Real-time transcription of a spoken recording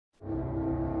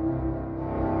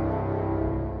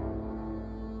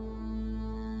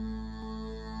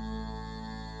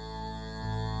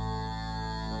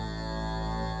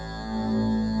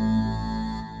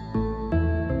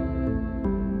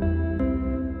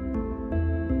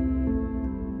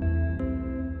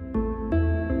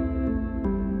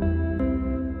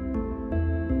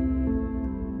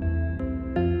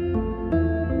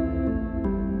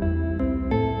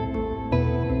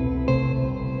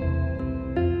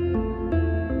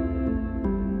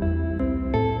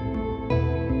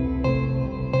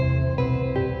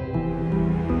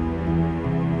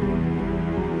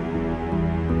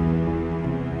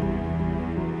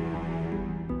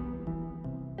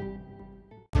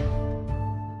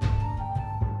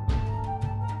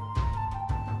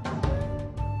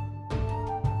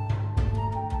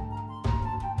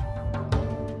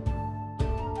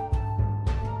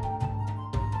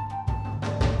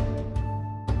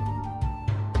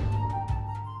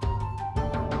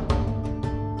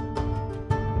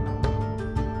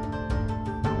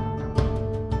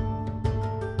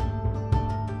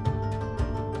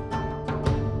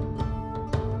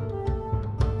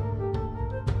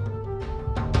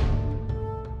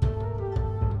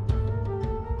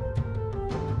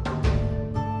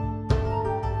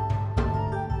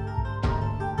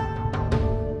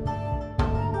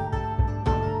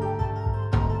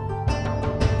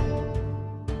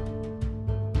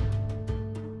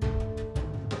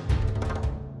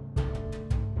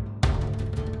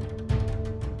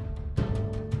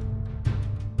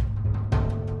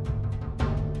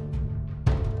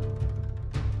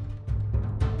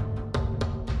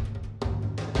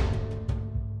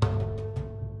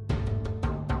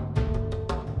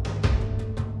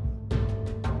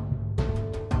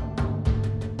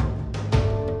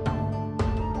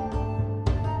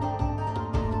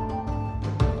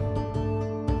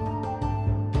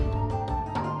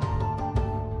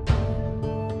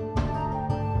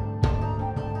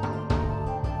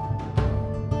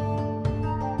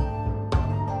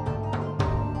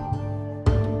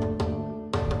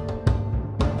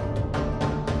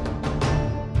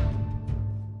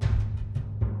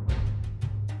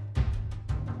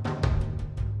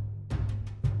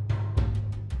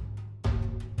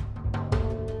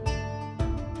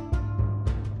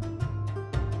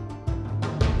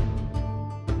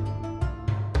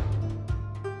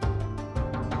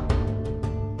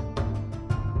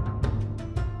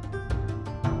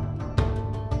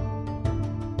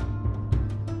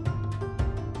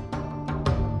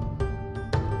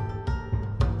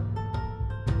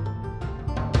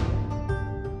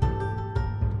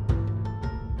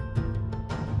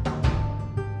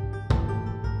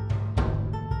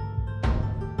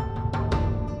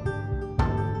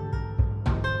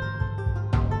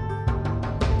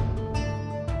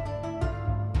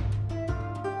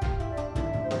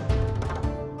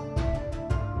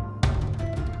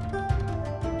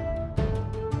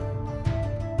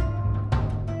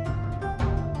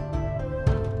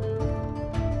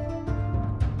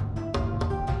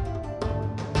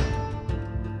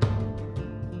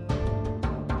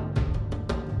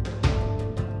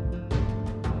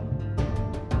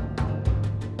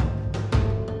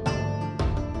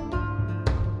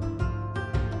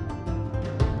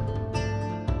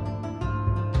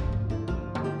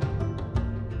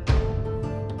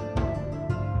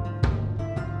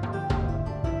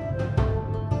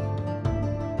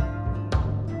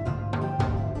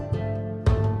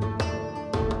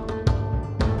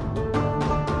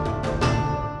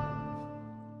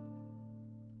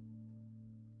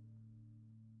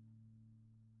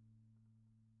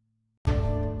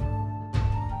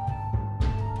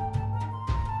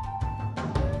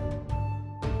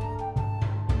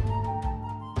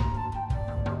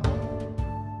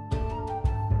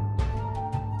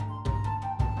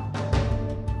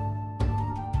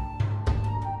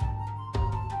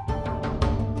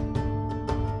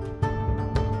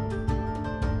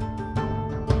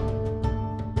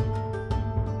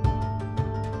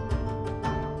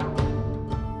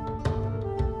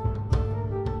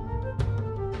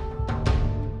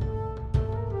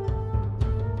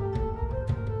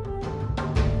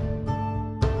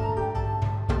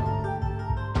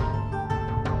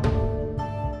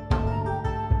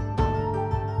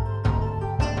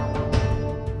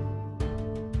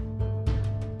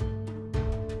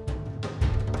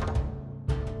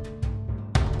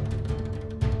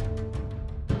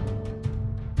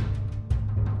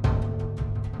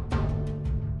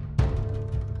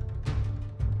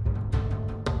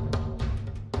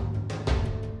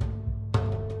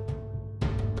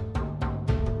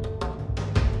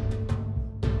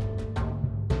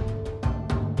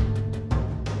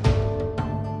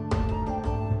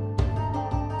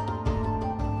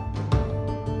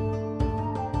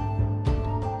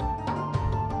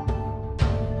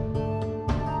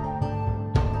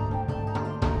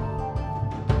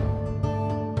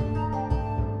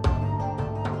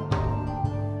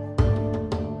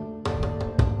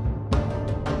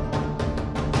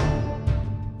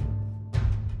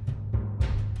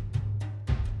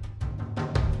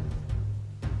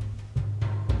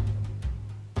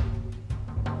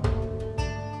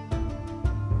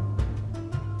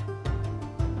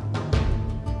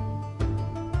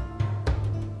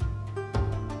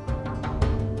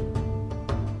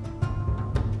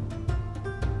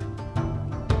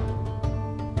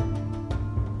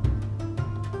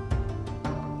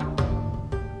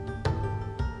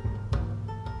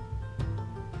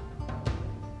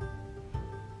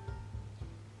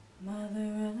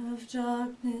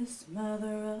darkness,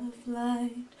 mother of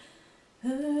light,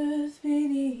 earth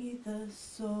beneath the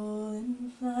soul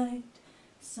in flight,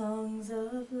 songs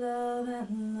of love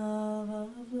and love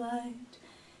of light,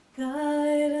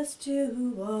 guide us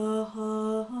to our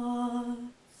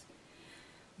hearts.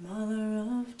 Mother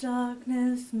of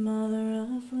darkness, mother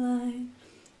of light,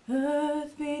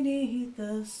 earth beneath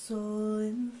the soul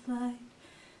in flight,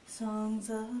 songs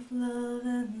of love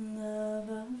and love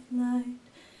of light,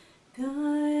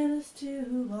 guide us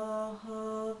to our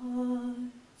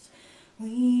hearts.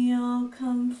 We all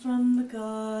come from the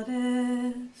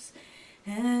goddess,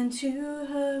 and to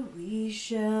her we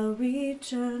shall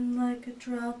return like a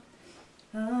drop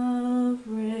of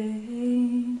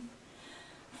rain,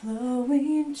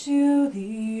 flowing to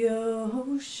the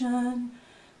ocean.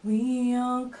 We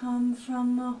all come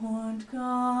from the horned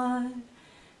God,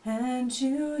 and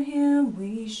to him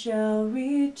we shall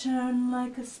return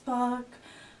like a spark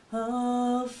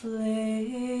of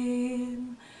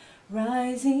flame,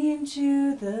 rising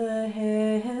to the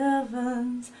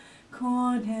heavens.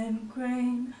 Corn and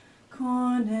grain,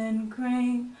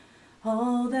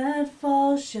 all that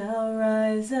falls shall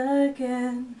rise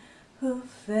again.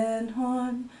 Hoof and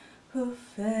horn,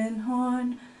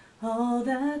 all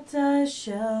that dies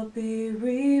shall be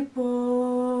reborn.